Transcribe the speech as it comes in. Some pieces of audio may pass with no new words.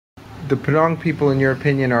the Phnong people, in your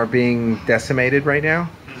opinion, are being decimated right now?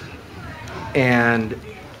 And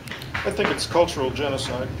I think it's cultural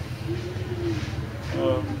genocide.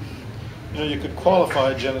 You could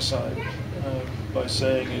qualify genocide by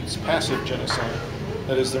saying it's passive genocide.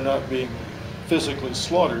 That is, they're not being physically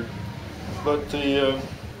slaughtered, but the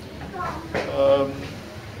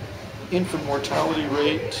infant mortality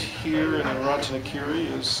rate here in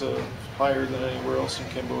Rattanakkiri is higher than anywhere else in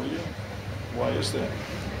Cambodia. Why is that?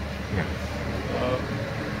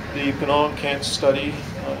 The Phnong can't study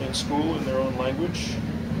in school in their own language,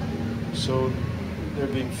 so they're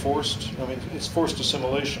being forced. I mean, it's forced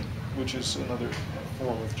assimilation, which is another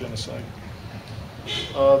form of genocide.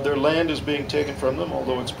 Their land is being taken from them,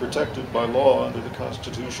 although it's protected by law under the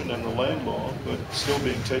Constitution and the land law, but it's still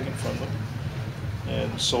being taken from them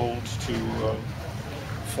and sold to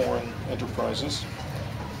foreign enterprises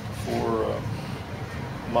for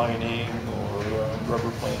mining or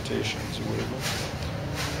rubber plantations or whatever.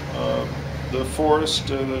 The forest,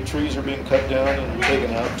 the trees are being cut down and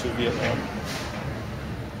taken out to Vietnam.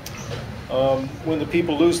 When the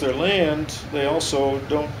people lose their land, they also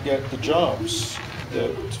don't get the jobs.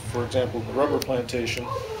 That, for example, the rubber plantation,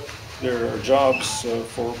 there are jobs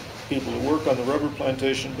for people who work on the rubber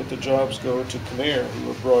plantation, but the jobs go to Khmer,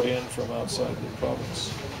 who are brought in from outside the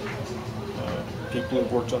province. People who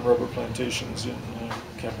have worked on rubber plantations in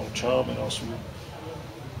Kampong Cham and elsewhere.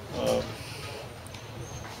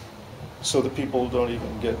 So the people don't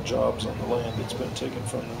even get jobs on the land that's been taken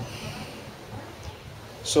from them.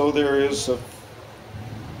 So there is, of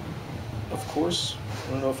course,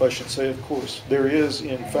 I don't know if I should say of course, there is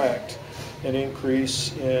in fact an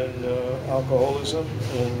increase in alcoholism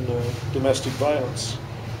and domestic violence.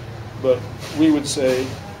 But we would say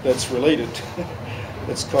that's related,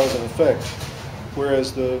 that's cause and effect.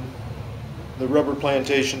 Whereas the rubber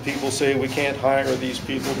plantation people say we can't hire these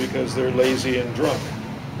people because they're lazy and drunk.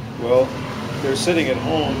 Well, they're sitting at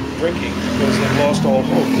home drinking because they've lost all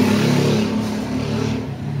hope.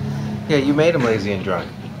 yeah, you made them lazy and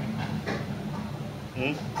drunk.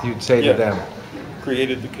 You'd say to them,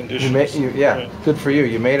 created the conditions. Good for you.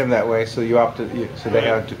 You made them that way, so you opted. So they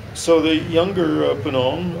had to. So the younger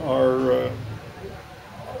Phnong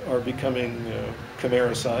are becoming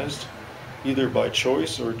Khmericized, either by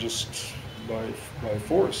choice or just by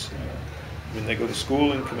force. I mean, they go to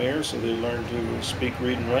school in Khmer, so they learn to speak,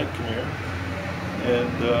 read, and write Khmer,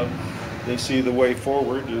 and they see the way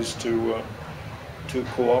forward is to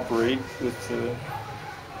cooperate with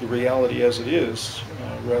the reality as it is,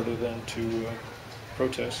 rather than to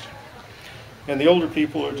protest. And the older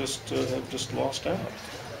people are have just lost out.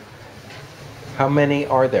 How many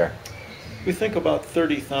are there? We think about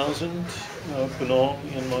 30,000 Bunong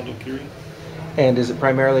in Mondulkiri. And is it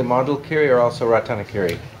primarily Mondulkiri or also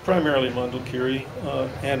Rattanakkiri? Primarily Mondulkiri,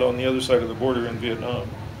 and on the other side of the border in Vietnam.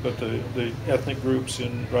 But the ethnic groups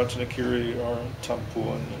in Rattanakkiri are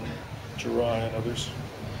Tampuan and Jirai and others.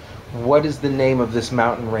 What is the name of this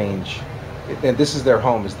mountain range? And this is their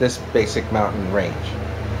home, is this basic mountain range?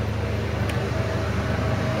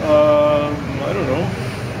 I don't know.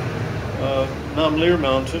 Nam Lir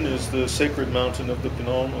Mountain is the sacred mountain of the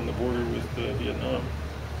Phnong on the border with Vietnam.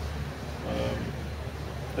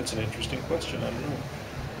 That's an interesting question. I don't know.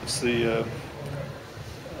 It's the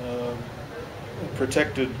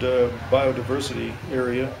protected biodiversity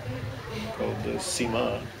area called the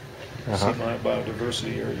Sima. Sima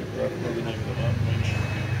Biodiversity Area. I don't know the name of the mountain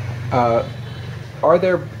range. Are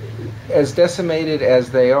there, as decimated as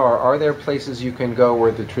they are there places you can go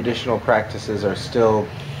where the traditional practices are still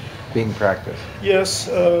being practiced? Yes,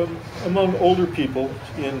 among older people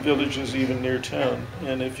in villages even near town,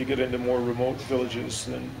 and if you get into more remote villages,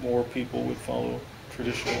 then more people would follow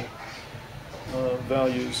traditional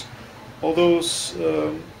values. Although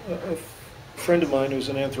a friend of mine who's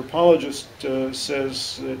an anthropologist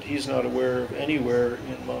says that he's not aware of anywhere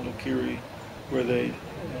in Mondulkiri where they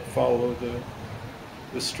follow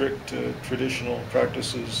the strict traditional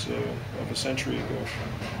practices of a century ago.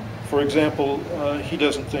 For example, he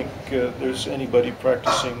doesn't think there's anybody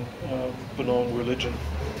practicing Bunong religion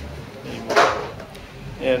anymore.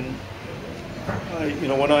 And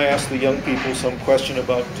when I ask the young people some question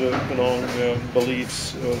about Bunong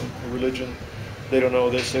beliefs, religion, they don't know.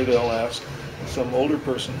 They say they'll ask some older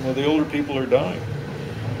person. Well, the older people are dying.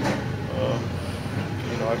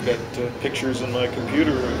 I've got pictures in my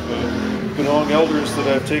computer of Bunong elders that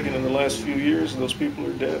I've taken in the last few years, and those people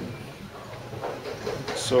are dead.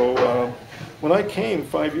 So when I came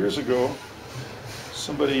 5 years ago,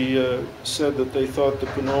 somebody said that they thought the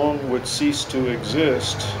Phnong would cease to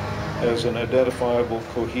exist as an identifiable,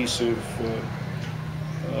 cohesive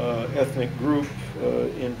ethnic group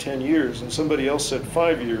in 10 years, and somebody else said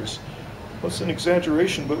 5 years. Well, it's an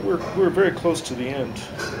exaggeration, but we're very close to the end.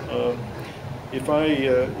 If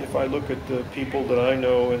I look at the people that I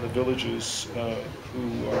know in the villages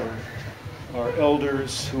who are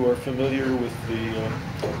elders, who are familiar with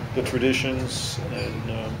the traditions and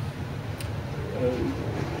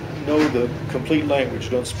know the complete language,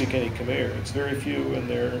 don't speak any Khmer. It's very few, and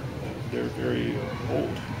they're very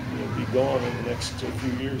old. They'll be gone in the next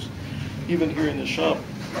few years. Even here in the shop,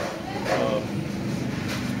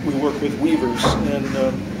 we work with weavers, and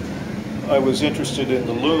I was interested in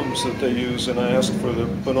the looms that they use, and I asked for the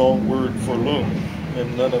Phnong word for loom,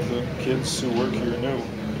 and none of the kids who work here knew.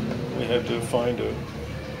 We had to find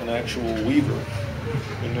an actual weaver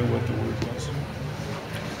who knew what the word was.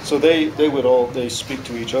 So they speak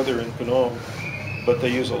to each other in Phnong, but they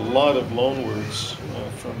use a lot of loan words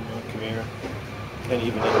from Khmer, and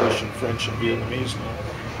even English and French and Vietnamese now.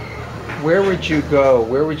 Where would you go?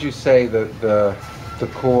 Where would you say the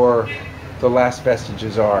core, the last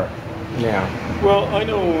vestiges are now? Well, I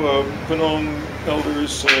know Phnong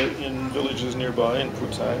elders in villages nearby, in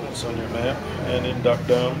Putang, it's on your map, and in Dak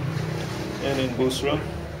Dam, and in Busra.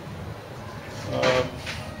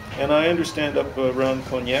 And I understand up around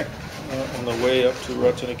Konyak, on the way up to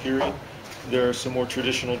Ratanakiri, there are some more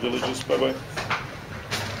traditional villages. Bye-bye.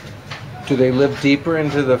 Do they live deeper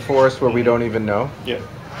into the forest where we don't even know? Yeah.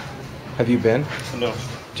 Have you been? No.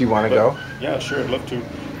 Do you want to go? Yeah, sure, I'd love to.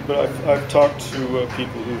 But I've talked to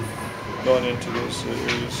people who've gone into those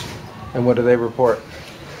areas. And what do they report?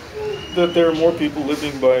 That there are more people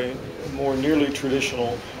living by more nearly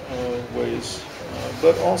traditional ways.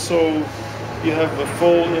 But also you have a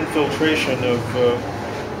full infiltration of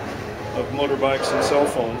motorbikes and cell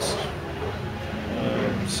phones.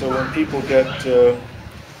 So when people get,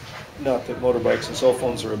 not that motorbikes and cell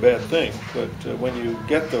phones are a bad thing, but when you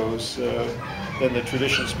get those, then the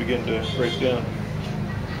traditions begin to break down.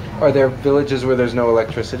 Are there villages where there's no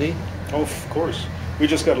electricity? Oh, of course. We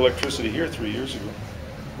just got electricity here 3 years ago.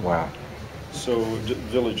 Wow. So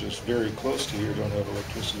villages very close to here don't have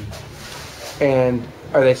electricity. And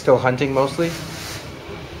are they still hunting mostly?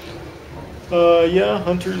 Yeah,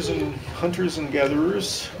 hunters and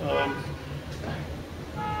gatherers.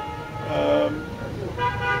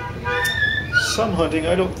 Some hunting,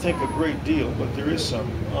 I don't think a great deal, but there is some.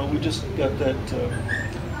 We just got that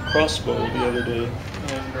crossbow the other day,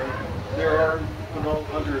 and there are Bunong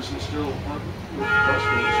hunters who still hunt with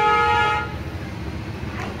crossbows.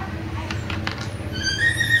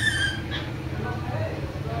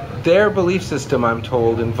 Their belief system, I'm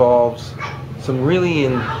told, involves some really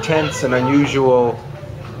intense and unusual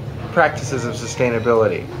practices of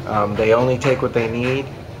sustainability. They only take what they need.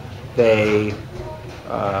 They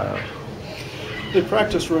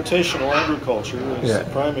practice rotational agriculture as a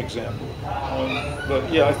prime example.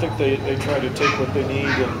 But yeah, I think they try to take what they need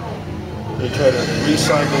and they try to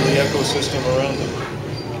recycle the ecosystem around them.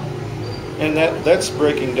 And that's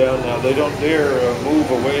breaking down now. They don't dare move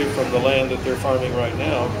away from the land that they're farming right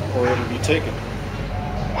now, or it'll be taken.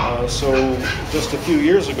 So just a few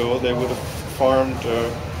years ago, they would have farmed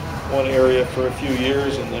one area for a few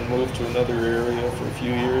years and then moved to another area for a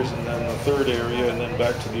few years and then a third area and then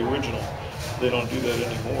back to the original. They don't do that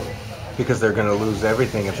anymore. Because they're going to lose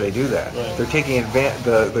everything if they do that. Right. They're taking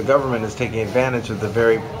the government is taking advantage of the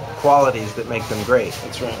very qualities that make them great.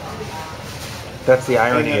 That's right. That's the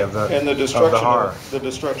irony of the horror. The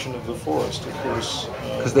destruction of the forest, of course.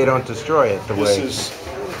 Because they don't destroy it the way.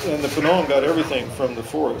 And the Phnong got everything from the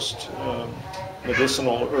forest,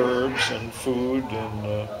 medicinal herbs and food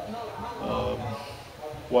and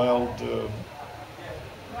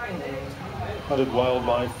hunted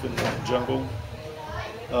wildlife in the jungle.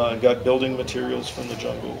 Got building materials from the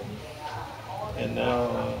jungle, and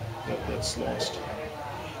now that's lost.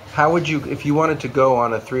 How would you, if you wanted to go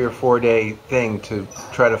on a 3 or 4 day thing to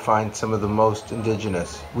try to find some of the most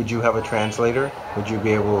indigenous, would you have a translator? Would you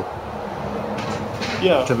be able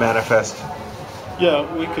to manifest? Yeah,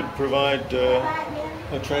 we could provide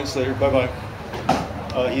a translator. Bye-bye.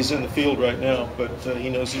 He's in the field right now, but he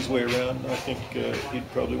knows his way around. I think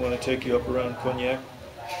he'd probably want to take you up around Konyak.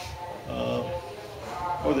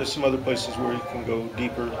 Or there's some other places where you can go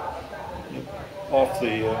deeper off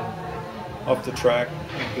the track.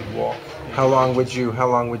 You could walk. How long would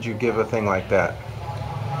you give a thing like that?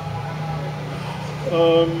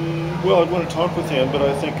 Well, I'd want to talk with him, but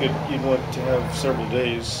I think you'd want to have several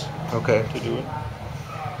days to do it.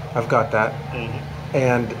 I've got that. Mm-hmm.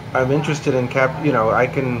 And I'm interested in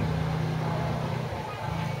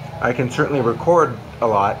I can certainly record a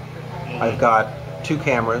lot. Mm-hmm. I've got 2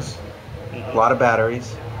 cameras, a lot of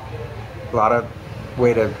batteries, a lot of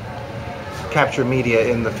way to capture media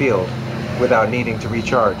in the field without needing to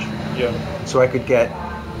recharge. Yeah. So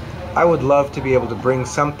I would love to be able to bring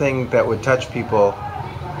something that would touch people.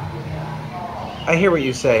 I hear what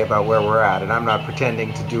you say about where we're at, and I'm not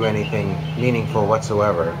pretending to do anything meaningful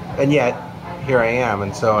whatsoever. And yet, here I am,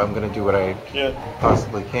 and so I'm going to do what I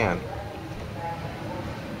possibly can.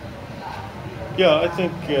 Yeah, I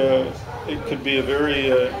think it could be a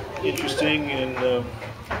very interesting and,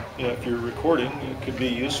 if you're recording, it could be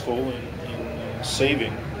useful in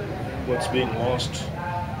saving what's being lost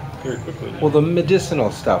very quickly. Well, the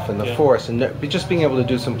medicinal stuff in the forest, and just being able to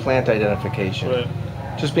do some plant identification. Right.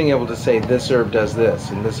 Just being able to say this herb does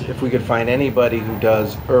this, and this. If we could find anybody who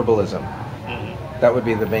does herbalism, that would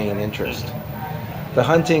be the main interest. The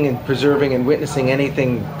hunting and preserving and witnessing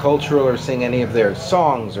anything cultural or seeing any of their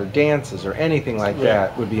songs or dances or anything like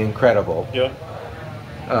that would be incredible. Yeah.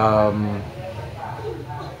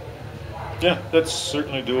 Yeah, that's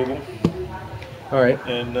certainly doable. All right.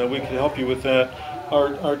 And we can help you with that.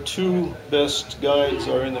 Our two best guides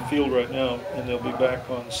are in the field right now, and they'll be back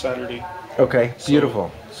on Saturday. Okay, beautiful.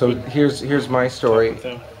 So here's my story.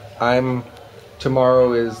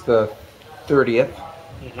 Tomorrow is the 30th.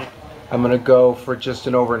 I'm gonna go for just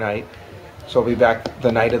an overnight, so I'll be back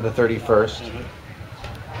the night of the 31st.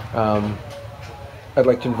 I'd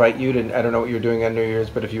like to invite you to. I don't know what you're doing on New Year's,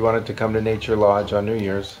 but if you wanted to come to Nature Lodge on New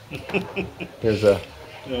Year's, there's a.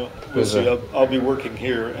 We'll see. I'll be working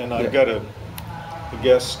here, and I've got a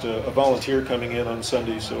guest, a volunteer coming in on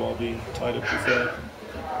Sunday, so I'll be tied up with that.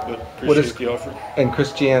 But appreciate the offer. And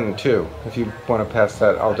Christiane too. If you want to pass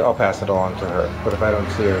that, I'll pass it along to her. But if I don't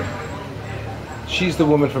see her, she's the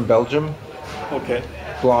woman from Belgium. Okay.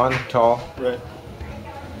 Blonde, tall. Right.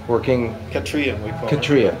 Working. Katrina, we call her.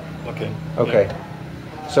 Katrina. Okay. Okay.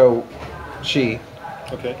 Yeah. So, she.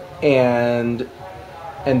 Okay. And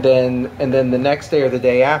then the next day or the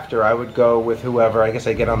day after, I would go with whoever. I guess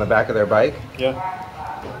I get on the back of their bike. Yeah.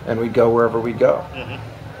 And we'd go wherever we'd go.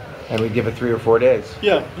 And we'd give it 3 or 4 days.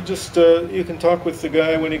 Yeah, you just you can talk with the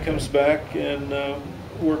guy when he comes back and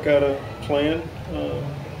work out a plan.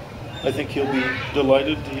 I think he'll be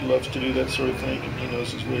delighted. He loves to do that sort of thing, and he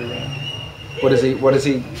knows his way around.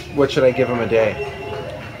 What should I give him a day?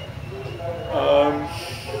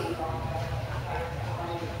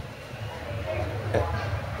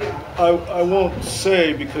 I won't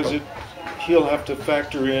say because he'll have to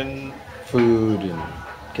factor in food and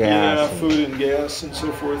gas. Yeah, food and gas and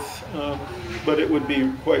so forth. But it would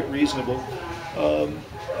be quite reasonable.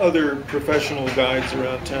 Other professional guides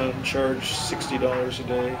around town charge $60 a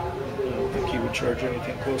day. I don't think he would charge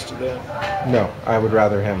anything close to that. No, I would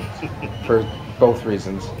rather him for both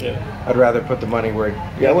reasons. Yeah. I'd rather put the money where.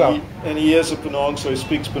 And he is a Phnong, so he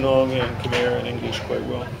speaks Phnong and Khmer and English quite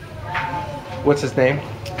well. What's his name?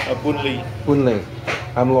 Bunli. Bunli.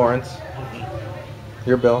 I'm Lawrence.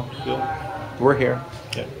 You're Bill. Bill. We're here.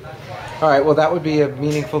 Yeah. All right. Well, that would be a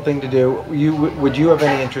meaningful thing to do. Would you have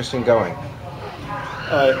any interest in going?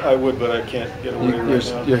 I would, but I can't get away right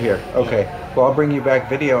now. You're here. Okay. Yeah. Well, I'll bring you back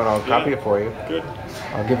video and I'll copy it for you. Good.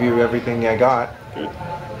 I'll give you everything I got. Good.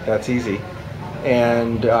 That's easy.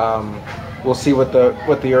 And we'll see what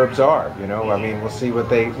the herbs are. I mean, we'll see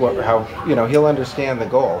how he'll understand the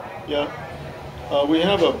goal. Yeah. We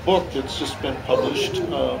have a book that's just been published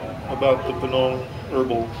about the Phnong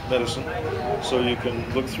herbal medicine, so you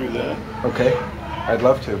can look through that. Okay, I'd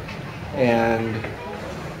love to. And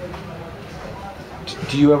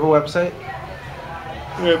do you have a website?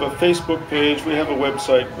 We have a Facebook page. We have a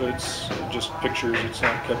website, but it's just pictures. It's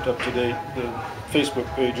not kept up to date. The Facebook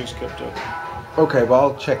page is kept up. Okay, well,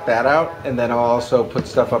 I'll check that out, and then I'll also put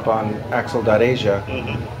stuff up on Axil.asia.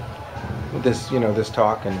 This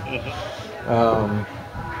talk, and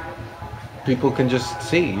people can just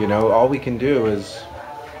see. All we can do is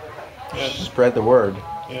spread the word,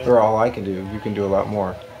 or all I can do. You can do a lot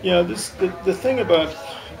more. Yeah, the thing about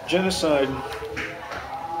genocide,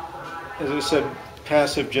 as I said,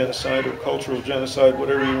 passive genocide or cultural genocide,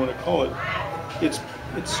 whatever you want to call it,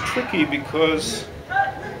 it's tricky because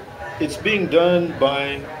it's being done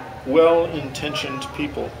by well-intentioned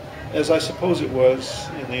people, as I suppose it was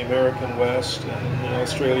in the American West and in the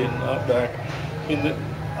Australian outback.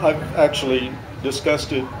 I've actually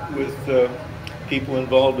discussed it with people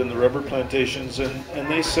involved in the rubber plantations, and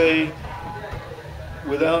they say,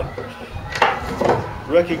 without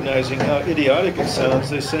recognizing how idiotic it sounds,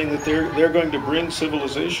 they're saying that they're going to bring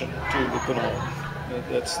civilization to the Phnong.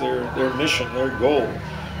 That's their mission, their goal,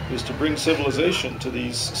 is to bring civilization to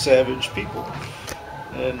these savage people.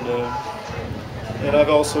 And I've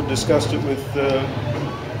also discussed it with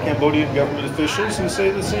Cambodian government officials who say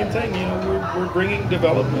the same thing. You know, we're bringing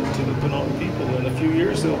development to the Bunong people. In a few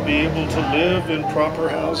years, they'll be able to live in proper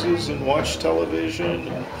houses and watch television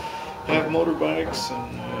and have motorbikes,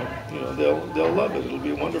 and you know, they'll love it. It'll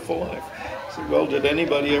be a wonderful life. So, well, did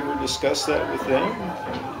anybody ever discuss that with them?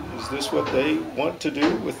 Is this what they want to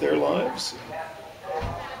do with their lives?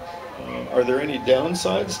 Are there any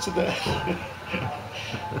downsides to that?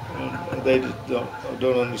 They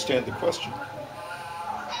don't understand the question.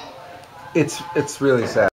 It's really sad.